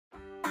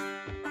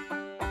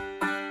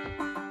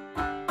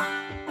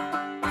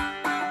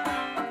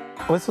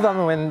Whistle Down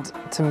the Wind,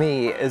 to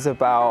me, is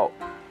about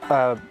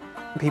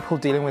people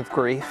dealing with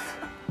grief,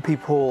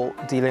 people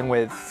dealing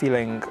with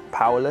feeling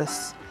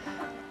powerless,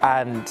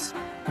 and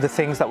the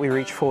things that we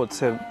reach for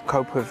to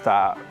cope with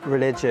that: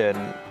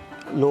 religion,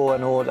 law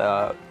and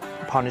order,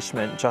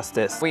 punishment,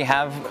 justice. We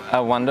have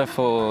a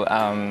wonderful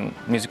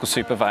musical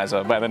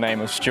supervisor by the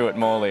name of Stuart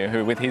Morley,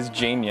 who with his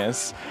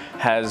genius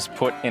has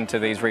put into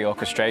these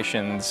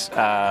reorchestrations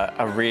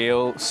a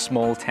real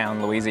small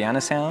town Louisiana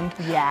sound,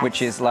 yes.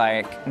 which is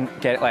like,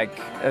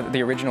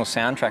 the original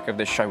soundtrack of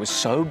this show was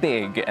so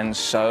big and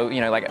so,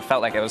 you know, like it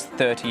felt like it was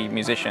 30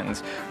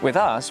 musicians. With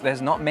us,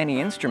 there's not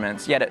many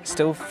instruments, yet it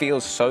still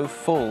feels so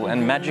full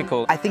and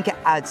magical. I think it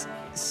adds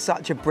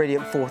such a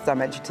brilliant fourth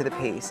dimension to the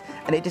piece,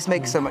 and it just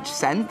makes so much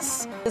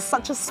sense. It's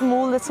such a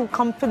small little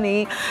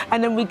company,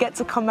 and then we get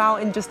to come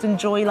out and just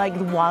enjoy like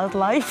the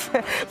wildlife.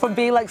 From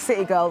being like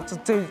city girl to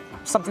do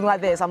something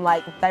like this, I'm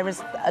like, there is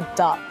a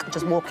duck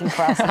just walking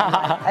across. And I'm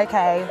like,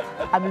 okay,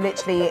 I'm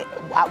literally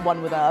at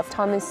one with Earth.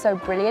 Tom is so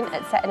brilliant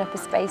at setting up a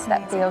space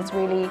that feels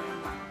really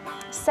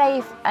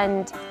safe,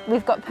 and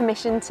we've got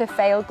permission to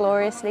fail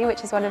gloriously,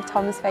 which is one of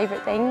Tom's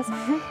favourite things.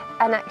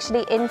 And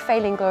actually in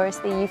failing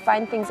gloriously you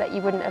find things that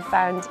you wouldn't have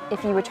found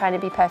if you were trying to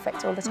be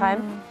perfect all the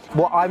time.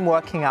 What I'm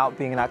working out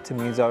being an actor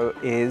muso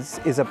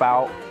is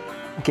about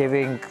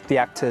giving the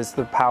actors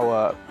the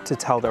power to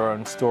tell their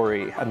own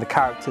story and the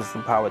characters the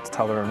power to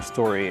tell their own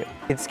story.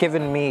 It's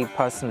given me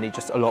personally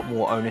just a lot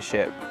more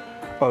ownership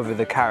over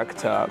the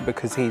character,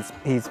 because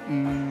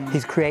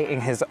he's creating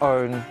his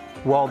own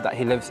world that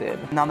he lives in.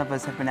 None of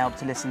us have been able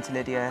to listen to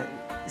Lydia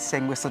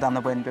sing Whistle Down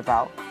the Wind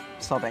without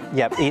sobbing.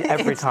 Yeah,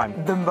 every time.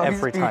 The most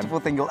every beautiful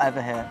time. thing you'll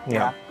ever hear.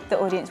 Yeah. The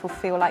audience will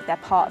feel like they're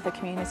part of the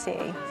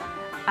community,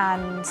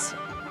 and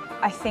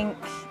I think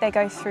they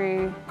go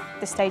through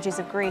the stages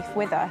of grief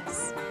with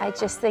us. I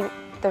just think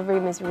the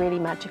room is really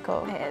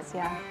magical. It is,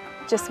 yeah.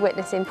 Just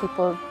witnessing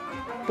people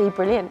be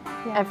brilliant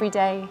every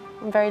day.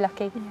 I'm very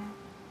lucky. Yeah.